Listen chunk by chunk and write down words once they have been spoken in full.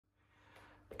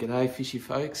G'day fishy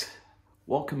folks,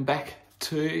 welcome back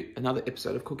to another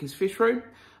episode of Cookie's Fish Room.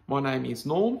 My name is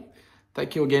Norm.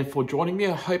 Thank you again for joining me.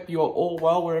 I hope you are all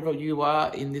well wherever you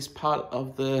are in this part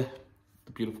of the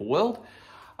beautiful world.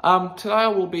 Today I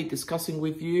will be discussing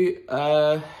with you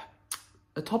a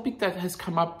topic that has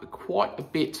come up quite a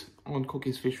bit on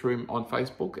Cookie's Fish Room on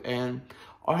Facebook, and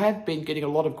I have been getting a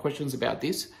lot of questions about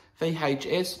this,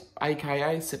 VHS,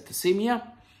 aka Septicemia.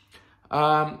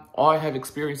 I have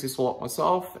experienced this a lot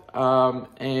myself,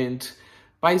 and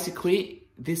basically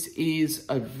this is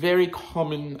a very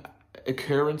common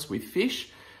occurrence with fish,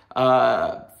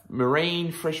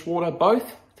 marine, freshwater, both.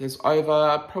 There's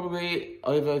probably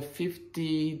over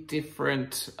 50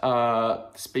 different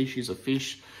species of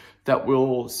fish that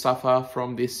will suffer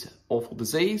from this awful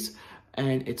disease,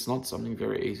 and it's not something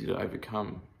very easy to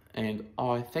overcome. And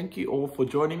I thank you all for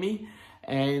joining me.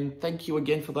 And thank you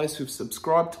again for those who've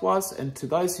subscribed to us, and to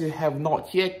those who have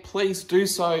not yet, please do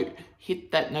so. Hit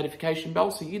that notification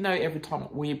bell so you know every time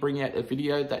we bring out a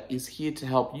video that is here to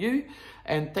help you.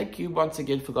 And thank you once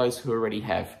again for those who already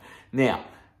have. Now,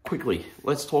 quickly,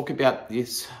 let's talk about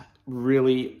this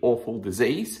really awful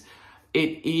disease.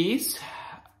 It is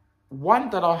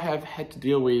one that I have had to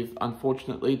deal with,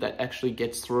 unfortunately, that actually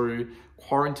gets through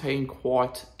quarantine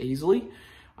quite easily.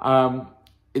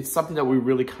 It's something that we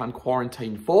really can't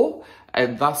quarantine for,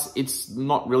 and thus it's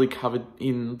not really covered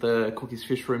in the Cookie's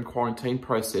Fish Room quarantine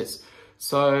process.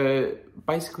 So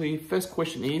basically, first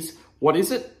question is, what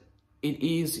is it? It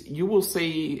is, you will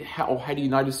see, how do you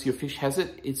notice your fish has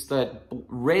it? It's that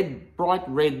bright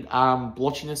red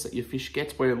blotchiness that your fish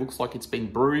gets, where it looks like it's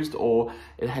been bruised or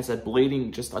it has a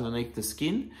bleeding just underneath the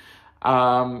skin.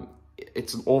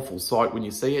 It's an awful sight when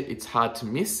you see it. It's hard to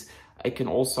miss. It can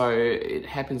also, it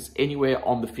happens anywhere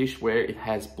on the fish where it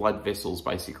has blood vessels,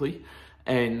 basically.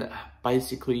 And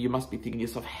basically, you must be thinking to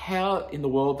yourself, how in the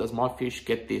world does my fish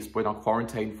get this when I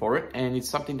quarantine for it? And it's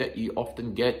something that you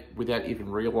often get without even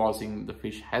realizing the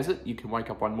fish has it. You can wake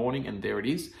up one morning and there it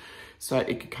is. So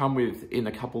it could come with, in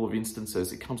a couple of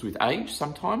instances, it comes with age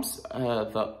sometimes.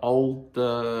 The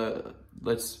older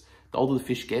the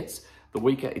fish gets, the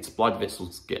weaker its blood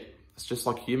vessels get. It's just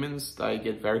like humans, they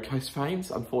get varicose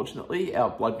veins. Unfortunately, our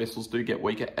blood vessels do get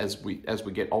weaker as we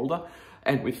get older.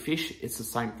 And with fish, it's the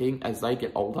same thing. As they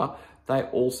get older, they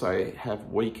also have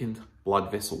weakened blood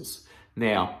vessels.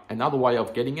 Now, another way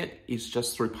of getting it is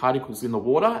just through particles in the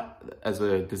water as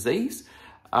a disease.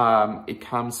 It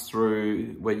comes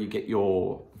through where you get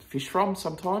your fish from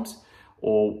sometimes,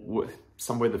 or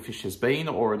somewhere the fish has been,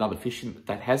 or another fish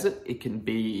that has it. It can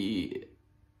be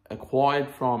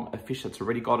acquired from a fish that's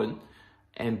already gotten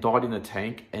and died in a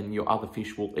tank, and your other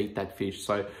fish will eat that fish.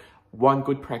 So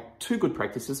two good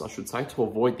practices, I should say, to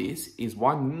avoid this is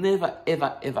one, never,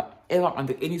 ever, ever, ever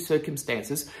under any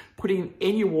circumstances, putting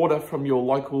any water from your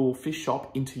local fish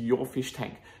shop into your fish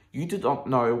tank. You do not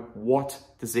know what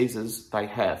diseases they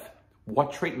have,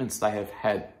 what treatments they have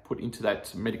had put into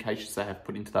that, medications they have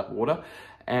put into that water,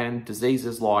 and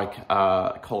diseases like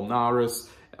columnaris,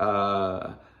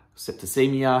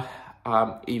 septicemia,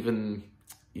 even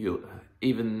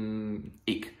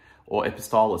ick or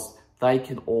epistalis, they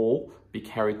can all be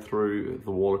carried through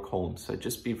the water column. So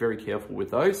just be very careful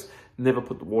with those. Never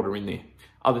put the water in there.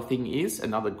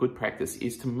 Another good practice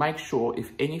is to make sure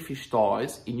if any fish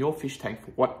dies in your fish tank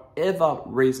for whatever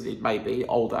reason it may be,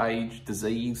 old age,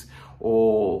 disease,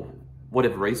 or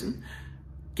whatever reason,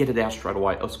 get it out straight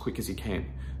away as quick as you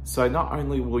can. So not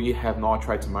only will you have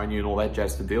nitrates, ammonia and all that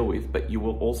jazz to deal with, but you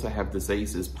will also have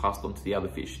diseases passed on to the other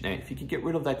fish. Now, if you can get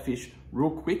rid of that fish real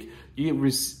quick, you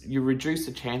reduce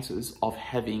the chances of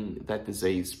having that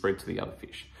disease spread to the other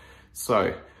fish.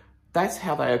 So that's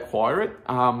how they acquire it.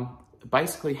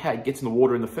 Basically, how it gets in the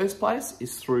water in the first place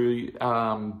is through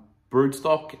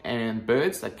broodstock and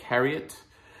birds that carry it.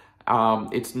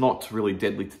 It's not really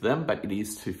deadly to them, but it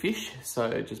is to fish.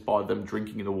 So just by them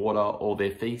drinking in the water or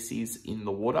their feces in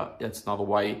the water, that's another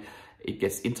way it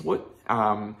gets into it.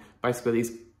 Basically,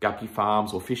 these guppy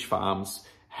farms or fish farms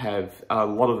have, a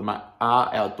lot of them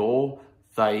are outdoor.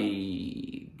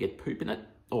 They get poop in it,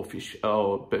 or fish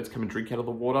or birds come and drink out of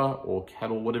the water, or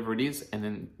cattle, whatever it is, and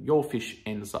then your fish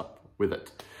ends up with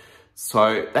it.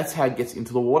 So that's how it gets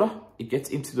into the water. It gets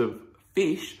into the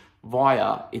fish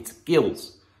via its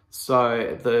gills.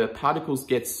 So the particles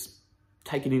gets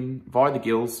taken in via the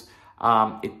gills.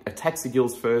 It attacks the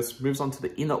gills first, moves on to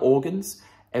the inner organs,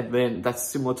 and then that's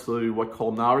similar to what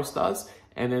columnaris does.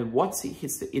 And then once it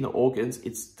hits the inner organs,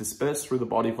 it's dispersed through the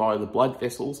body via the blood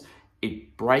vessels.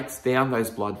 It breaks down those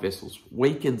blood vessels,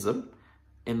 weakens them,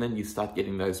 and then you start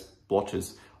getting those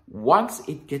blotches. Once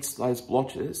it gets those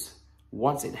blotches,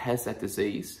 once it has that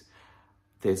disease,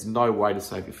 there's no way to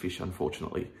save your fish,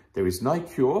 unfortunately. There is no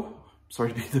cure.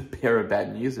 Sorry to be the bearer of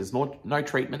bad news. There's no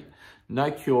treatment,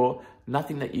 no cure,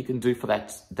 nothing that you can do for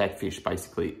that fish,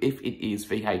 basically, if it is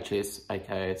VHS,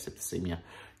 aka septicemia.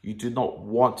 You do not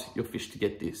want your fish to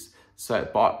get this. So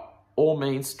by all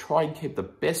means, try and keep the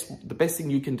best thing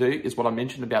you can do is what I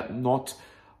mentioned about not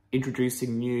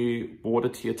introducing new water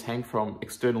to your tank from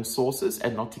external sources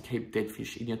and not to keep dead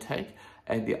fish in your tank.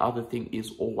 And the other thing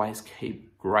is always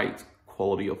keep great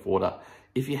quality of water.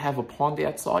 If you have a pond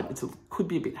outside, it could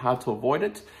be a bit hard to avoid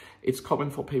it. It's common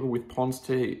for people with ponds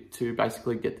to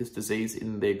basically get this disease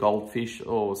in their goldfish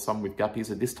or some with guppies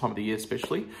at this time of the year,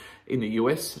 especially in the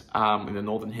US, in the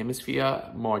Northern Hemisphere.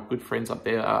 My good friends up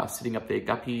there are setting up their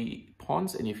guppy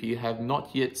ponds. And if you have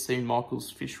not yet seen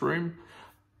Michael's Fishroom,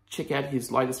 check out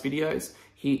his latest videos.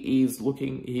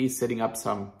 He's setting up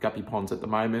some guppy ponds at the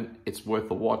moment. It's worth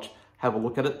a watch. Have a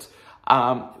look at it.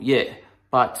 Yeah,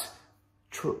 but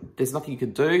there's nothing you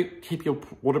can do. Keep your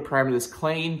water parameters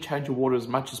clean. Change your water as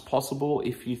much as possible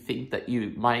if you think that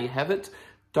you may have it.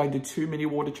 Don't do too many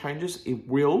water changes. It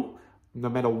will, no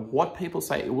matter what people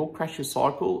say, it will crash your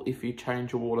cycle if you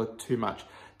change your water too much.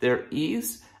 There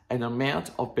is an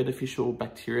amount of beneficial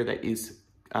bacteria that is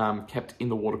kept in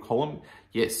the water column.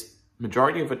 Yes,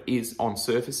 majority of it is on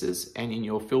surfaces and in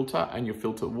your filter and your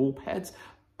filter wool pads,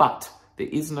 but there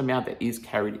is an amount that is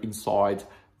carried inside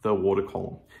the water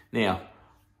column. Now,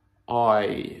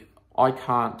 I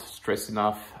can't stress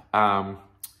enough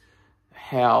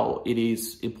how it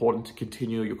is important to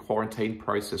continue your quarantine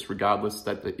process regardless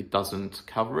that it doesn't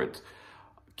cover it.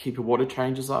 Keep your water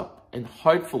changes up, and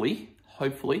hopefully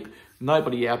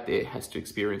nobody out there has to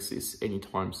experience this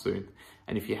anytime soon.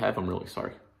 And if you have, I'm really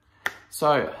sorry.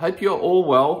 So hope you're all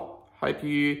well. Hope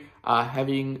you are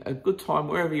having a good time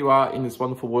wherever you are in this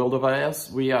wonderful world of ours.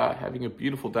 We are having a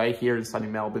beautiful day here in sunny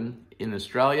Melbourne in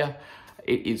Australia.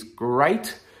 It is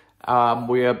great.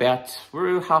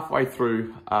 We're halfway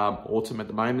through autumn at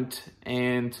the moment,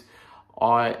 and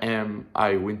I am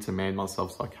a winter man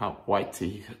myself, so I can't wait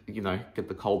to, get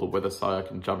the colder weather so I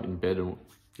can jump in bed and,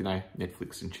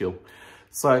 Netflix and chill.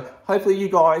 So hopefully you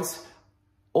guys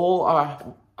all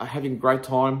are having a great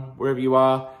time wherever you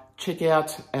are. Check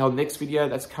out our next video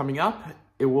that's coming up.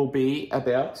 It will be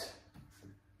about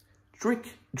drip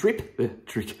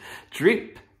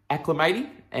acclimating,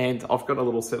 and I've got a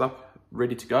little setup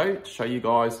ready to go to show you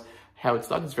guys how it's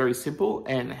done. It's very simple,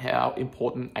 and how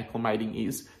important acclimating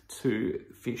is to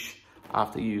fish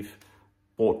after you've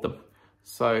bought them.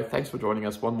 So thanks for joining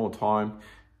us one more time.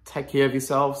 Take care of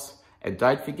yourselves, and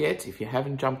don't forget, if you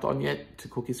haven't jumped on yet, to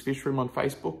Cookie's Fishroom on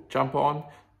Facebook. Jump on,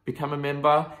 become a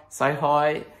member, say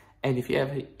hi, and if you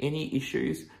have any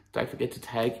issues, don't forget to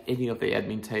tag any of the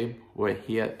admin team. We're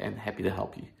here and happy to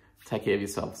help you. Take care of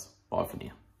yourselves. Bye for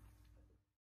now.